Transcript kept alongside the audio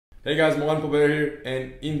Hey guys, Mohan Pobera here,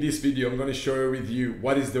 and in this video I'm going to share with you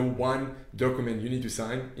what is the one document you need to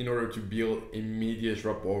sign in order to build immediate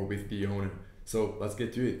rapport with the owner. So let's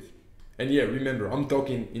get to it. And yeah, remember, I'm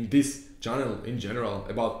talking in this channel in general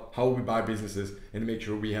about how we buy businesses and make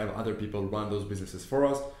sure we have other people run those businesses for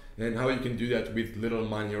us, and how you can do that with little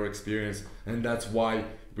money or experience. And that's why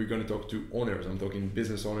we're going to talk to owners. I'm talking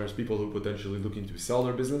business owners, people who potentially looking to sell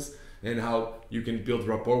their business, and how you can build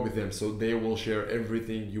rapport with them so they will share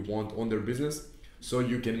everything you want on their business, so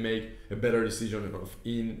you can make a better decision of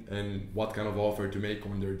in and what kind of offer to make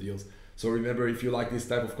on their deals. So remember, if you like this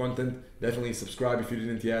type of content, definitely subscribe if you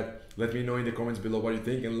didn't yet. Let me know in the comments below what you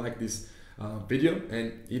think, and like this video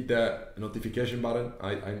and hit the notification button.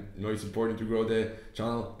 I know it's important to grow the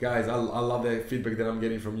channel. Guys, I love the feedback that I'm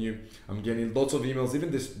getting from you. I'm getting lots of emails. Even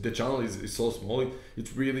the channel is so small.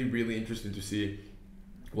 It's really interesting to see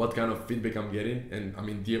what kind of feedback I'm getting, and I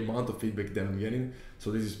mean the amount of feedback that I'm getting.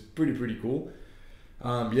 So this is pretty cool.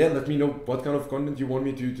 Yeah, let me know what kind of content you want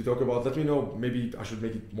me to talk about. Let me know, maybe I should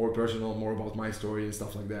make it more personal, more about my story and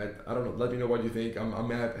stuff like that. I don't know, let me know what you think. I'm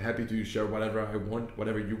happy to share whatever I want,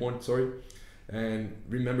 whatever you want, sorry. And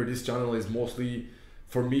remember, this channel is mostly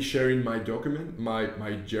for me sharing my document,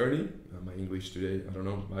 my journey, my English today, I don't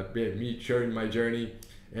know, but yeah, me sharing my journey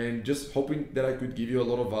and just hoping that I could give you a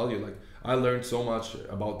lot of value. Like, I learned so much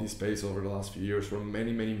about this space over the last few years from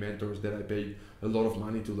many mentors that I paid a lot of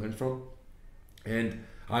money to learn from. And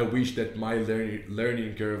I wish that my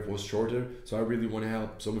learning curve was shorter. So I really want to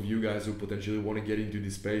help some of you guys who potentially want to get into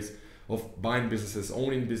this space of buying businesses,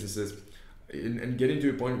 owning businesses, and getting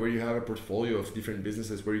to a point where you have a portfolio of different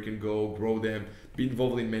businesses where you can go grow them, be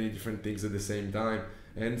involved in many different things at the same time,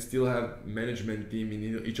 and still have management team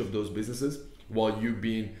in each of those businesses, while you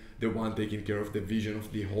being the one taking care of the vision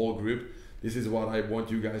of the whole group. This is what I want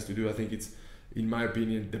you guys to do. I think it's, in my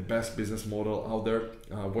opinion, the best business model out there.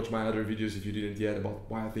 Watch my other videos if you didn't yet about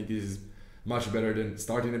why I think this is much better than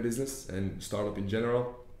starting a business and startup in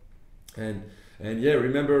general. And yeah,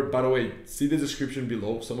 remember, by the way, see the description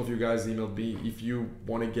below. Some of you guys emailed me if you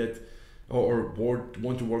want to get or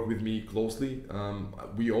want to work with me closely.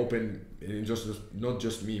 We open, and just not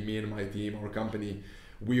just me and my team, our company,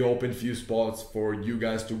 we open few spots for you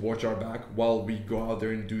guys to watch our back while we go out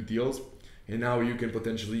there and do deals. And now you can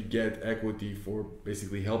potentially get equity for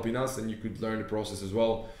basically helping us, and you could learn the process as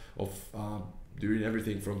well of doing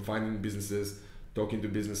everything from finding businesses, talking to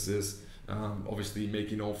businesses, obviously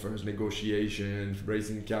making offers, negotiations,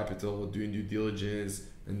 raising capital, doing due diligence,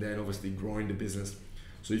 and then obviously growing the business.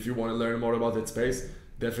 So if you want to learn more about that space,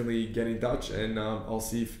 definitely get in touch, and I'll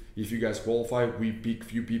see if you guys qualify. We pick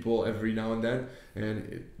few people every now and then,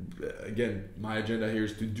 and again, my agenda here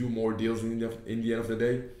is to do more deals in the end of the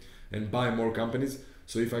day and buy more companies.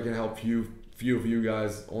 So if I can help few of you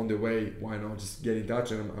guys on the way, why not just get in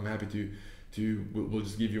touch, and I'm happy to we'll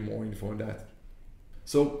just give you more info on that.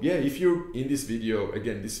 So yeah, if you're in this video,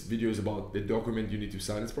 again, this video is about the document you need to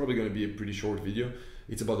sign. It's probably going to be a pretty short video.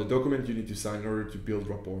 It's about the document you need to sign in order to build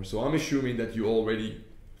rapport. So I'm assuming that you already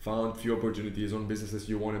found few opportunities on businesses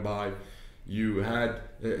you want to buy. You had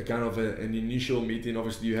kind of an initial meeting.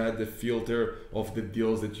 Obviously you had the filter of the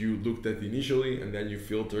deals that you looked at initially, and then you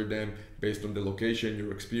filtered them based on the location,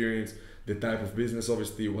 your experience, the type of business,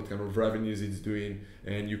 obviously what kind of revenues it's doing,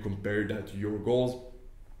 and you compare that to your goals.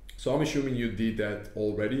 So I'm assuming you did that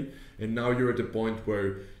already, and now you're at the point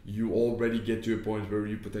where you already get to a point where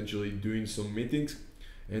you're potentially doing some meetings.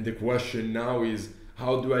 And the question now is,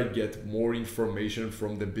 how do I get more information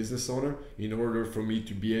from the business owner in order for me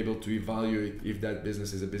to be able to evaluate if that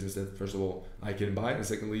business is a business that, first of all, I can buy, and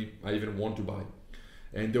secondly, I even want to buy.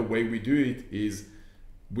 And the way we do it is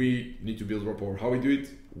we need to build rapport. How we do it,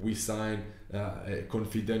 we sign a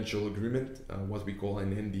confidential agreement, what we call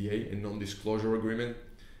an NDA, a non-disclosure agreement.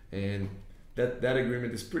 And that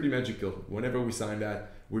agreement is pretty magical. Whenever we sign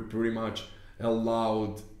that, we're pretty much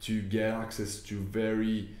allowed to get access to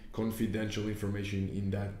very confidential information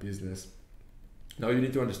in that business. Now you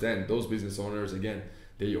need to understand, those business owners, again,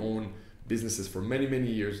 they own businesses for many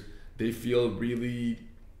years. They feel really,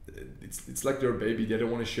 it's like their baby. They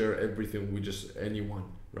don't want to share everything with just anyone,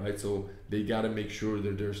 right? So they got to make sure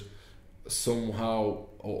that there's somehow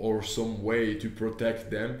or some way to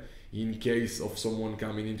protect them in case of someone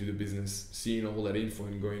coming into the business, seeing all that info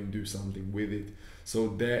and going to do something with it. So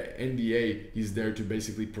the NDA is there to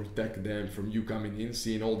basically protect them from you coming in,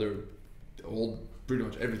 seeing all pretty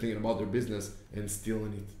much everything about their business and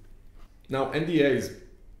stealing it. Now NDAs,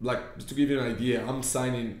 like, just to give you an idea, I'm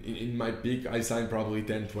signing in my peak, I sign probably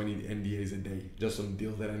 10-20 NDAs a day just on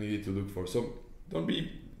deals that I needed to look for. So don't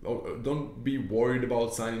be worried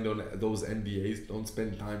about signing those NDAs. Don't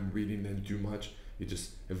spend time reading them too much. It's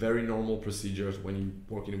just a very normal procedure when you're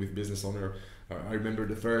working with business owner. I remember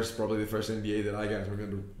probably the first NDA that I got. I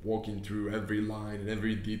remember walking through every line and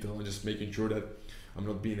every detail and just making sure that I'm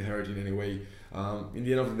not being hurt in any way. In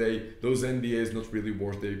the end of the day, those NDAs not really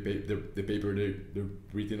worth the paper they're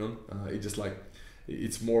written on. It's just like,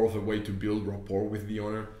 it's more of a way to build rapport with the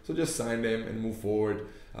owner. So just sign them and move forward.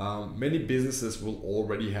 Many businesses will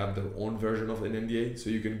already have their own version of an NDA, so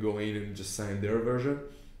you can go in and just sign their version.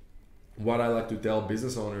 What I like to tell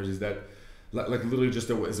business owners is that, like literally just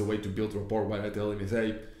as a way to build rapport, what I tell them is,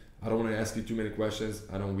 hey, I don't want to ask you too many questions.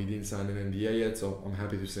 We didn't sign an NDA yet, so I'm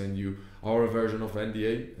happy to send you our version of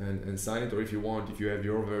NDA and sign it. Or if you want, if you have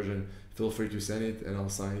your version, feel free to send it and I'll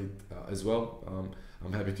sign it as well.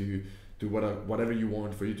 I'm happy to do whatever you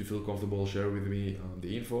want for you to feel comfortable. Share with me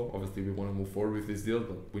the info. Obviously, we want to move forward with this deal,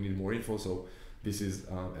 but we need more info. So this is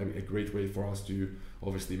a great way for us to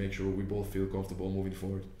obviously make sure we both feel comfortable moving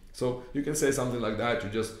forward. So you can say something like that to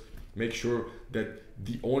just make sure that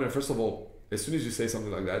the owner, first of all, as soon as you say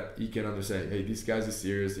something like that, he can understand, hey, this guy's is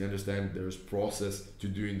serious. He understands there's process to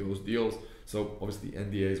doing those deals. So obviously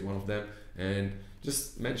NDA is one of them, and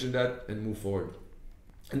just mention that and move forward.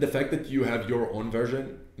 And the fact that you have your own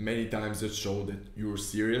version many times just show that you're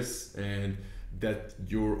serious and that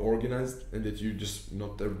you're organized and that you're just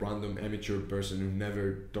not a random amateur person who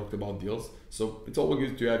never talked about deals. So it's always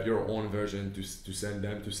good to have your own version to send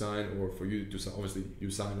them to sign, or for you to sign. Obviously you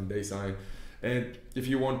sign and they sign. And if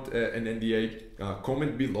you want an NDA,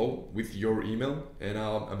 comment below with your email, and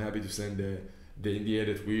I'm happy to send the NDA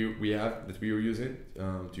that we are using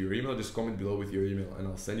to your email. Just comment below with your email and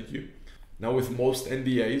I'll send it to you. Now with most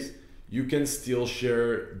NDAs, you can still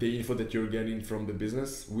share the info that you're getting from the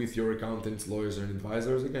business with your accountants, lawyers, and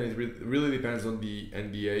advisors. Again, it really depends on the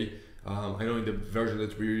NDA. I know in the version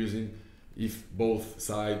that we're using, if both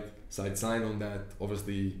sides sign on that,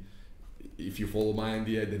 obviously, if you follow my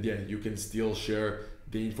NDA, then yeah, you can still share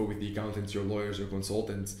the info with the accountants, your lawyers, your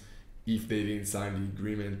consultants. If they didn't sign the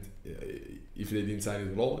agreement, if they didn't sign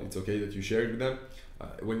it at all, it's okay that you share it with them.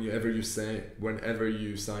 Whenever you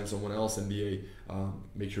sign someone else NDA,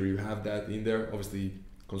 make sure you have that in there. Obviously,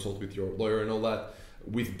 consult with your lawyer and all that.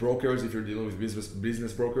 With brokers, if you're dealing with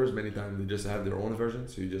business brokers, many times they just have their own version,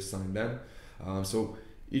 so you just sign them. So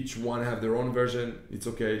each one have their own version. It's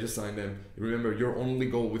okay, just sign them. Remember, your only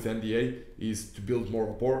goal with NDA is to build more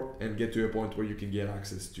rapport and get to a point where you can get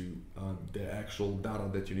access to the actual data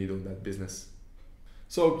that you need on that business.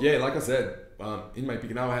 So yeah, like I said, in my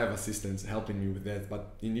peak, now I have assistants helping me with that.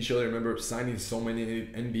 But initially, I remember signing so many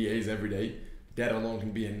NDAs every day, that alone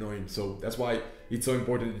can be annoying. So that's why it's so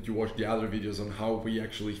important that you watch the other videos on how we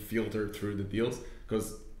actually filter through the deals.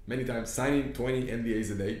 Because many times signing 20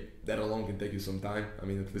 NDAs a day, that alone can take you some time. I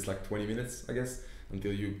mean, at least like 20 minutes, I guess,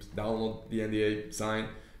 until you download the NDA, sign,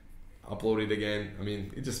 upload it again. I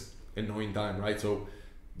mean, it's just annoying time, right? So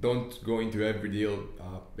don't go into every deal.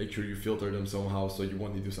 Make sure you filter them somehow, so you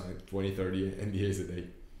won't need to sign 20, 30 NDAs a day.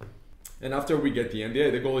 And after we get the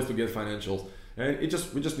NDA, the goal is to get financials. And we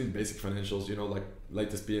just need basic financials, you know, like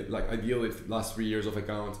latest, like ideally last 3 years of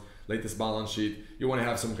accounts, latest balance sheet. You want to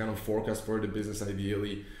have some kind of forecast for the business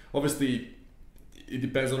ideally. Obviously, it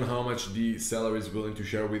depends on how much the seller is willing to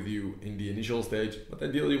share with you in the initial stage, but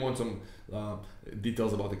ideally you want some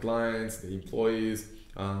details about the clients, the employees,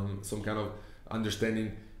 some kind of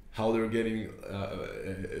understanding how they're getting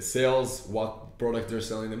sales, what product they're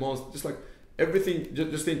selling the most, just like everything.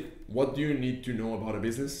 Just think, what do you need to know about a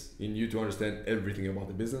business in you to understand everything about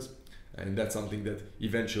the business? And that's something that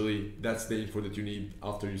eventually, that's the info that you need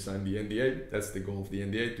after you sign the NDA. That's the goal of the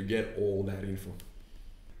NDA, to get all that info.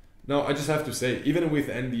 Now, I just have to say, even with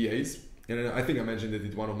NDAs, and I think I mentioned it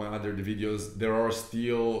in one of my other videos, there are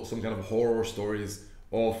still some kind of horror stories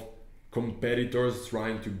of competitors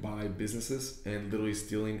trying to buy businesses and literally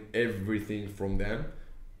stealing everything from them,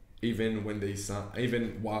 even when they sign,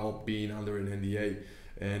 even while being under an NDA.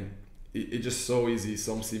 And it's just so easy,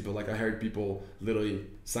 so simple. Like I heard people literally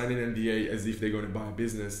sign an NDA as if they're going to buy a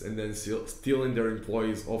business, and then stealing their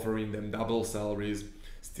employees, offering them double salaries,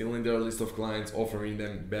 stealing their list of clients, offering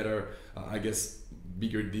them better, I guess,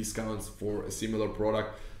 bigger discounts for a similar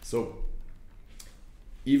product. So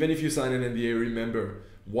even if you sign an NDA, remember,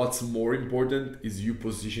 what's more important is you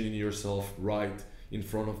positioning yourself right in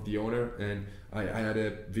front of the owner. And I had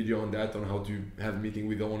a video on that, on how to have a meeting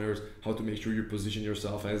with owners, how to make sure you position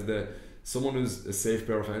yourself as someone who's a safe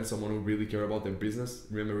pair of hands, someone who really care about their business.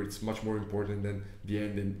 Remember, it's much more important than the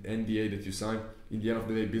NDA that you sign. In the end of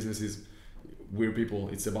the day, business is, we're people.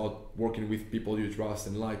 It's about working with people you trust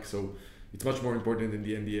and like. So it's much more important than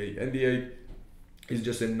the NDA. NDA is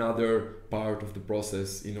just another part of the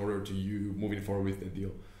process in order to you moving forward with the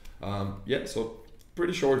deal. Yeah, so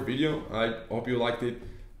pretty short video. I hope you liked it.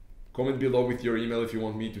 Comment below with your email if you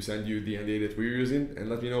want me to send you the NDA that we're using, and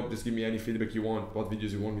let me know. Just give me any feedback you want, what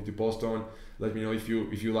videos you want me to post on. Let me know if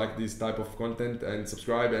you like this type of content, and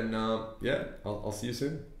subscribe. And yeah, I'll see you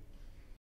soon.